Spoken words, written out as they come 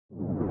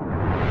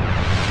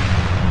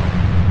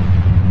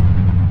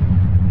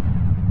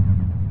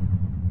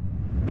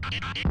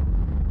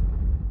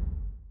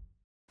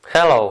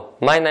Hello,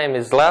 my name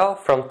is Leo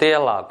from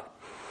TL Lab.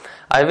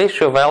 I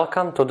wish you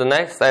welcome to the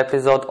next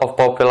episode of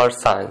Popular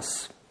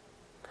Science.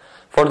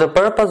 For the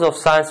purpose of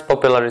science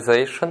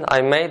popularization, I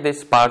made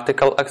this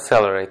particle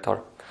accelerator.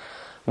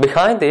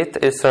 Behind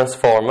it is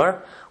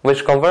transformer,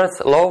 which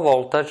converts low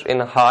voltage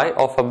in a high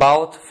of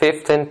about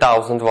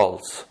 15,000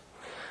 volts.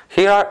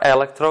 Here are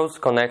electrodes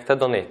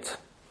connected on it.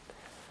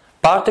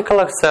 Particle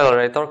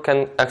accelerator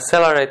can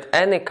accelerate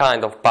any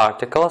kind of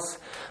particles,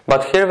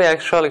 but here we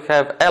actually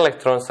have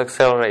electrons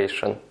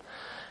acceleration.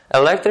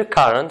 Electric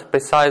current,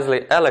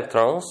 precisely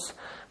electrons,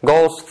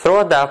 goes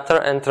through adapter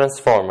and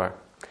transformer.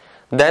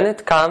 Then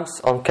it comes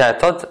on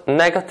cathode,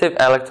 negative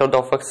electrode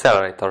of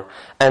accelerator,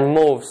 and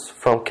moves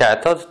from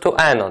cathode to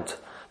anode,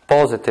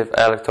 positive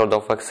electrode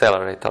of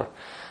accelerator.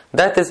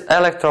 That is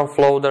electron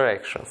flow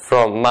direction,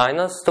 from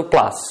minus to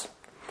plus.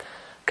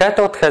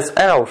 Cathode has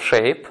arrow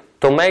shape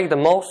to make the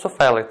most of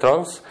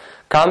electrons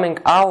coming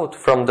out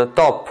from the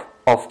top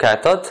of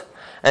cathode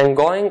and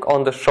going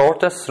on the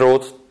shortest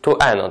route to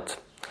anode.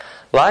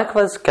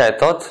 Likewise,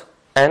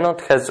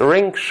 anode has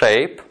ring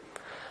shape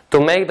to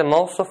make the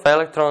most of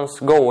electrons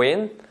go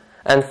in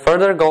and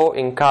further go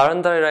in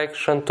current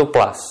direction to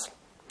plus.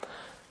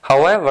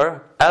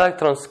 However,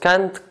 electrons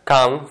can't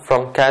come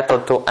from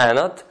cathode to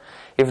anode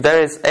if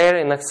there is air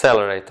in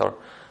accelerator.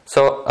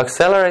 So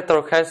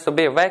accelerator has to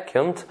be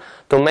vacuumed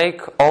to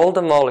make all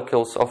the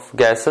molecules of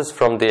gases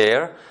from the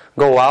air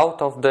go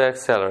out of the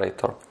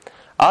accelerator.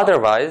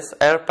 Otherwise,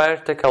 air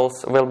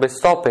particles will be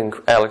stopping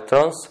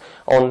electrons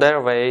on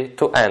their way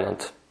to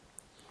anode.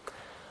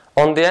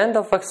 On the end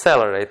of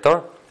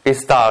accelerator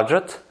is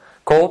target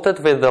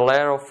coated with the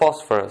layer of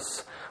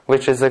phosphorus,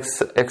 which is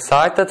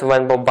excited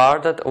when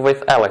bombarded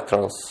with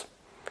electrons.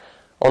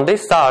 On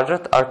this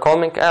target are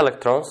coming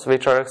electrons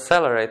which are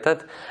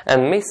accelerated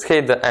and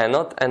mishit the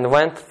anode and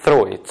went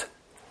through it.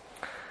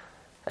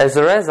 As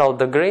a result,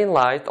 the green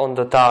light on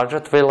the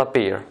target will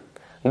appear.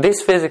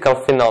 This physical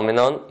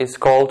phenomenon is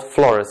called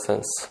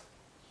fluorescence.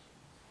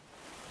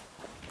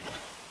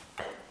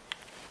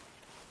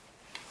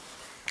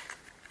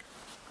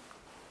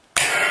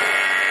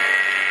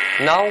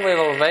 Now we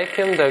will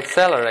vacuum the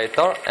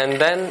accelerator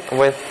and then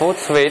with foot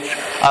switch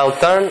I'll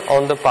turn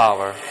on the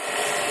power.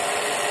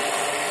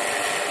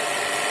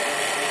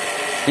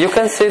 You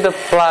can see the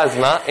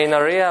plasma in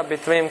area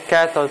between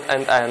cathode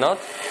and anode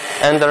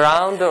and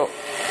around the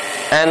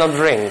anode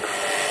ring.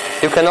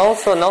 You can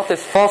also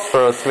notice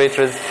phosphorus, which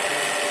is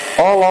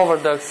all over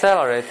the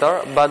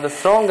accelerator, but the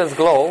strongest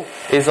glow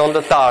is on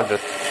the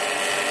target.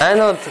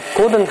 Anode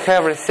couldn't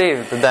have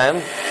received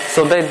them,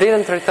 so they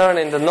didn't return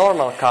in the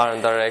normal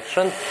current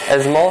direction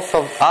as most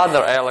of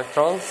other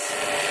electrons,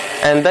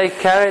 and they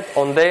carried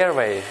on their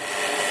way.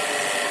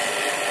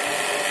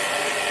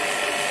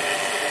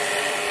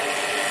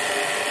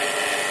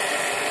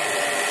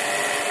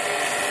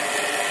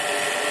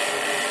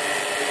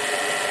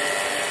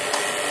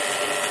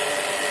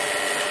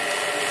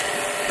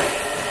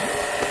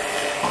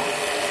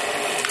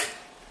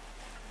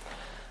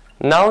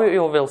 Now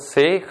you will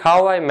see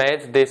how I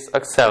made this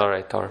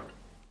accelerator.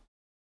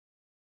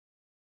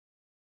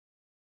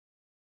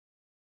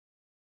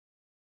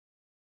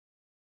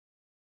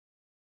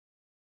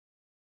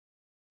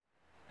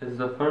 As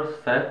the first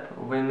step,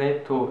 we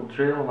need to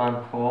drill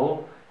one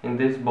hole in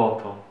this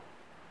bottle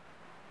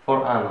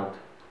for anode.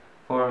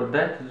 For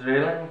that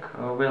drilling,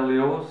 we'll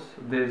use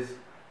this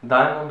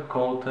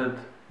diamond-coated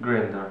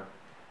grinder.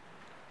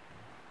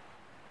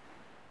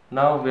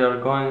 Now we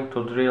are going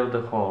to drill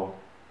the hole.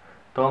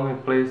 Tommy,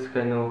 please,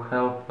 can you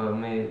help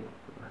me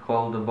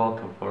hold the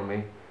bottle for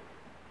me?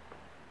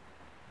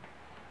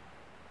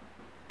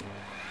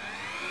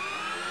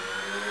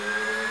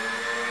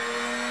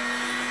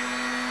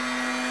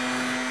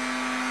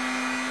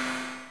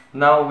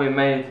 Now we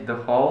made the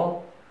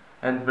hole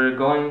and we're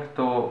going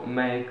to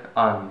make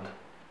anode.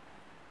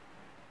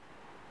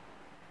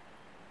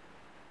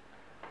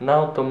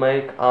 Now to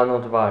make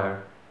anode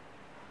wire.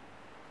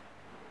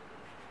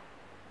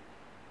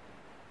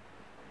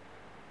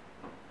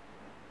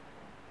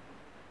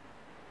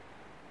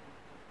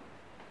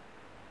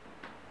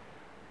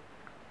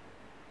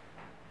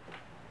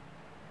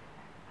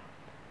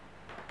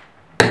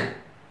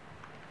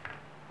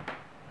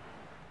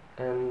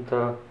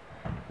 And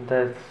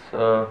that's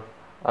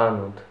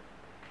anode.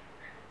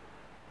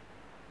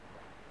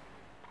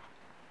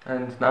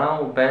 And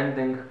now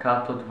bending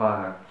cathode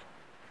wire.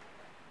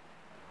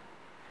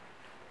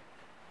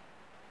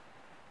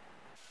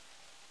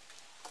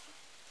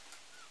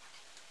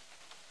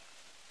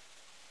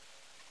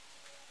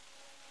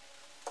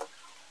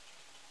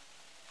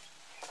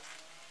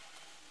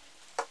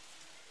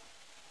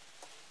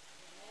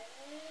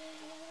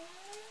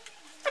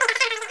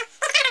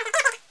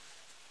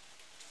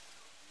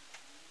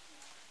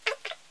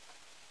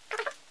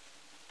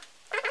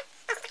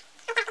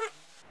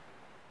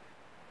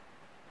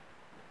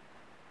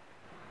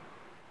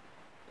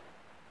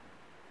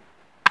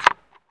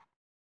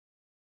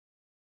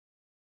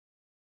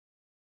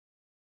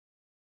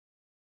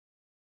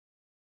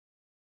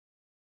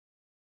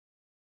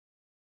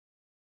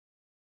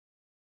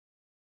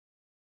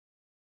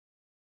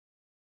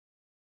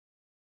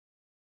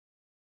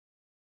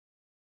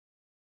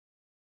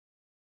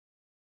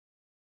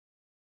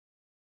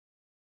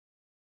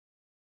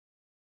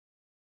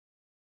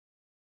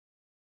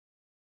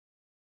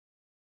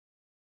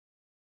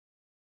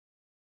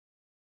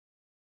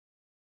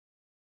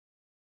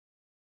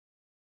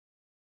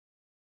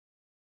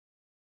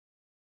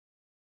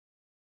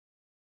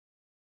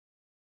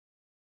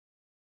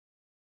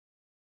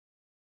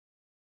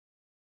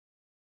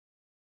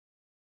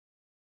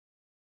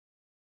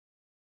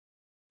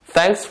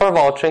 Thanks for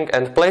watching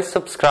and please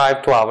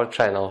subscribe to our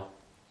channel.